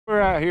We're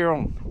out here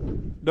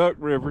on Duck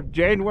River,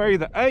 January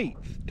the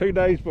 8th, 2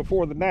 days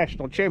before the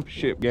national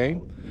championship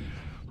game.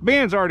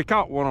 Ben's already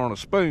caught one on a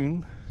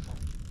spoon.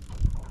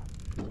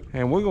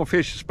 And we're gonna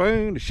fish a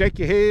spoon to shake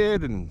your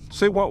head and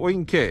see what we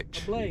can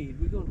catch. A blade,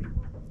 we're gonna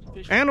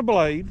fish. And a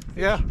blade,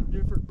 yeah.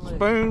 Different blade.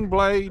 Spoon,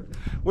 blade.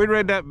 We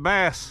read that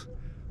Bass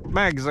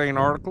magazine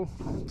article.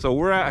 So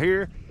we're out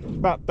here,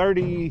 about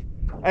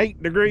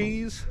 38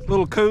 degrees, a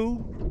little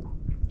cool.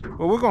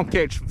 Well, we're gonna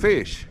catch some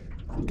fish.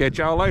 Catch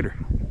y'all later.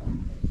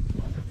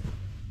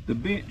 The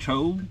bench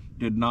hole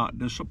did not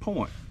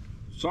disappoint.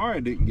 Sorry I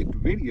didn't get the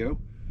video,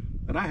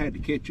 but I had to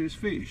catch this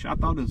fish. I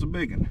thought it was a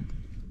big one.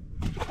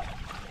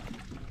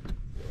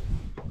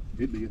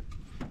 It did.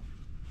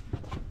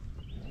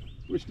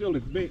 We're still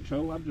at the bench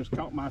hole. I've just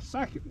caught my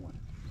second one.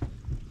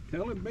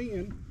 Telling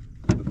Ben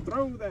to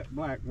throw that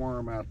black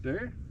worm out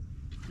there.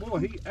 Boy,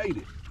 he ate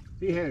it.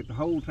 He had it the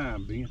whole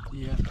time, Ben.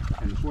 Yeah.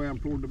 And swam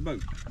toward the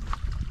boat.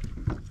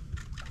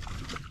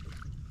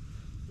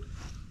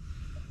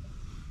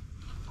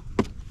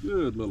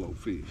 Good little old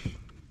fish.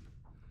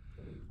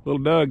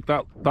 Little Doug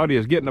thought he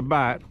was getting a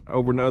bite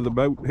over in the other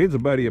boat. He's a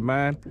buddy of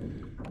mine.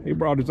 He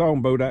brought his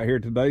own boat out here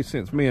today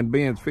since me and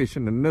Ben's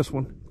fishing in this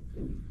one.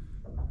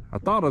 I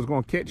thought I was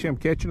going to catch him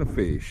catching a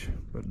fish,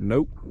 but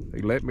nope,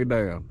 he let me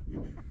down.